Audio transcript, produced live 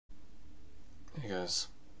guys,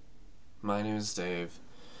 my name is Dave.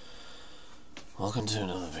 Welcome to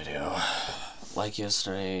another video. Like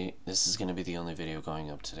yesterday, this is going to be the only video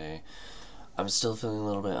going up today. I'm still feeling a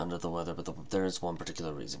little bit under the weather, but there is one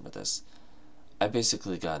particular reason for this. I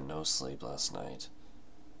basically got no sleep last night.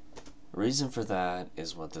 The reason for that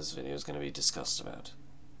is what this video is going to be discussed about.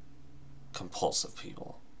 Compulsive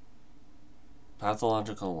people.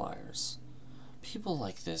 Pathological liars. People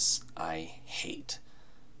like this I hate.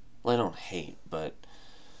 Well, I don't hate, but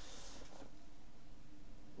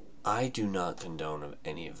I do not condone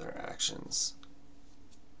any of their actions.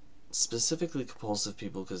 Specifically compulsive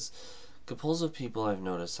people, because compulsive people I've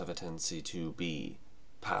noticed have a tendency to be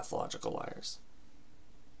pathological liars.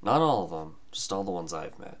 Not all of them, just all the ones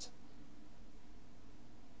I've met.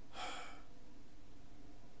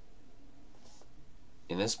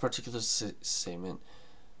 In this particular statement,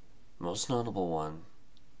 most notable one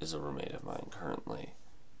is a roommate of mine currently.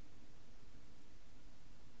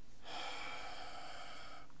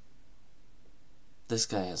 This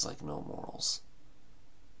guy has like no morals.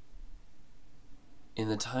 In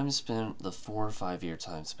the time span, the 4 or 5 year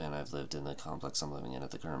time span I've lived in the complex I'm living in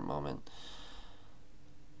at the current moment,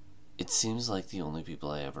 it seems like the only people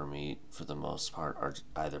I ever meet, for the most part, are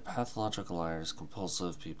either pathological liars,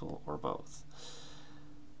 compulsive people, or both.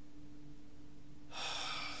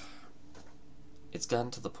 It's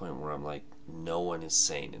gotten to the point where I'm like, no one is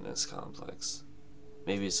sane in this complex.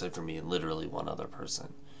 Maybe aside from me and literally one other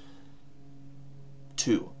person.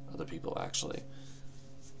 2 other people, actually.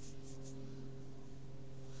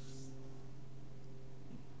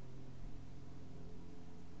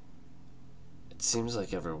 It seems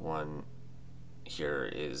like everyone here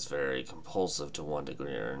is very compulsive to one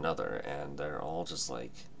degree or another, and they're all just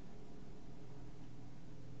like...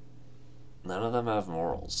 None of them have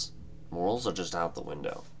morals. Morals are just out the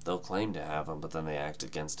window. They'll claim to have them, but then they act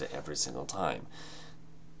against it every single time.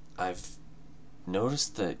 I've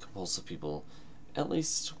noticed that compulsive people, at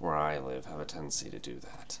least where I live, have a tendency to do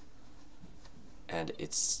that. And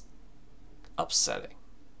it's upsetting.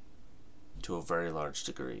 To a very large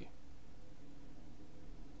degree.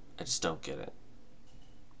 I just don't get it.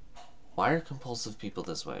 Why are compulsive people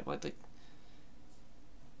this way? Like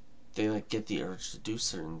they like get the urge to do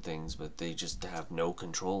certain things, but they just have no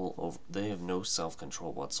control over, they have no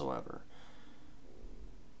self-control whatsoever.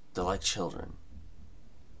 They're like children.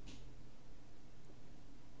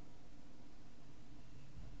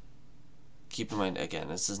 Keep in mind, again,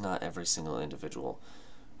 this is not every single individual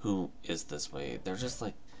who is this way. They're just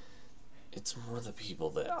like, it's more the people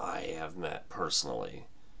that I have met personally.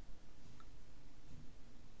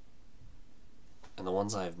 And the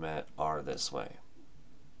ones I've met are this way.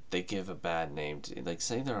 They give a bad name to, like,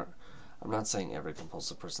 say there are, I'm not saying every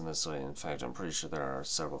compulsive person this way. In fact, I'm pretty sure there are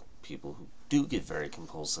several people who do get very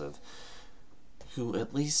compulsive who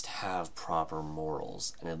at least have proper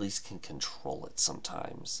morals and at least can control it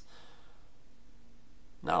sometimes.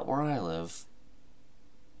 Not where I live.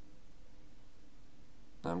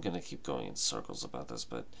 I'm going to keep going in circles about this,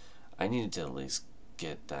 but I needed to at least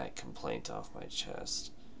get that complaint off my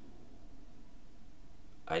chest.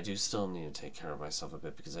 I do still need to take care of myself a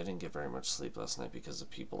bit because I didn't get very much sleep last night because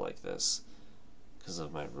of people like this. Because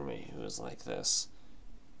of my roommate who is like this.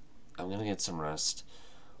 I'm going to get some rest.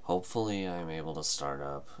 Hopefully I'm able to start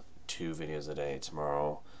up 2 videos a day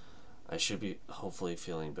tomorrow. I should be hopefully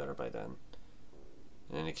feeling better by then.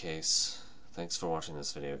 In any case, thanks for watching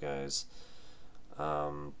this video, guys.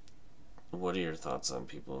 What are your thoughts on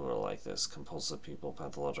people who are like this? Compulsive people,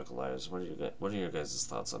 pathological liars. What are your guys'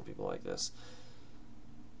 thoughts on people like this?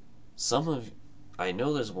 I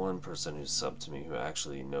know there's one person who's subbed to me who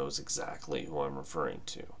actually knows exactly who I'm referring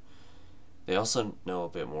to. They also know a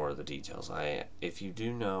bit more of the details. If you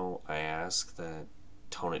do know, I ask that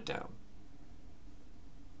tone it down.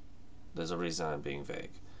 There's a reason I'm being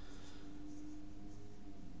vague.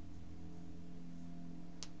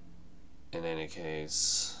 In any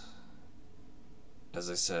case, as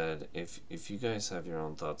I said, if you guys have your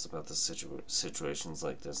own thoughts about the situations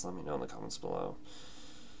like this, let me know in the comments below.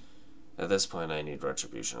 At this point, I need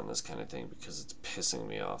retribution on this kind of thing because it's pissing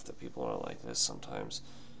me off that people are like this sometimes.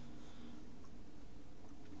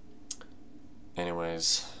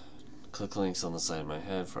 Anyways, click links on the side of my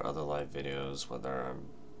head for other live videos, whether I'm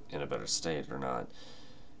in a better state or not.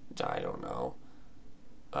 I don't know.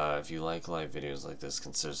 If you like live videos like this,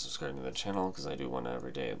 consider subscribing to the channel, because I do one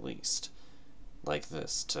every day at least. Like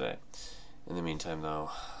this today. In the meantime,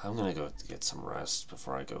 though, I'm going to go get some rest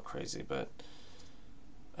before I go crazy, but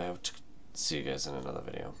I hope to see you guys in another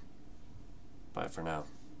video. Bye for now.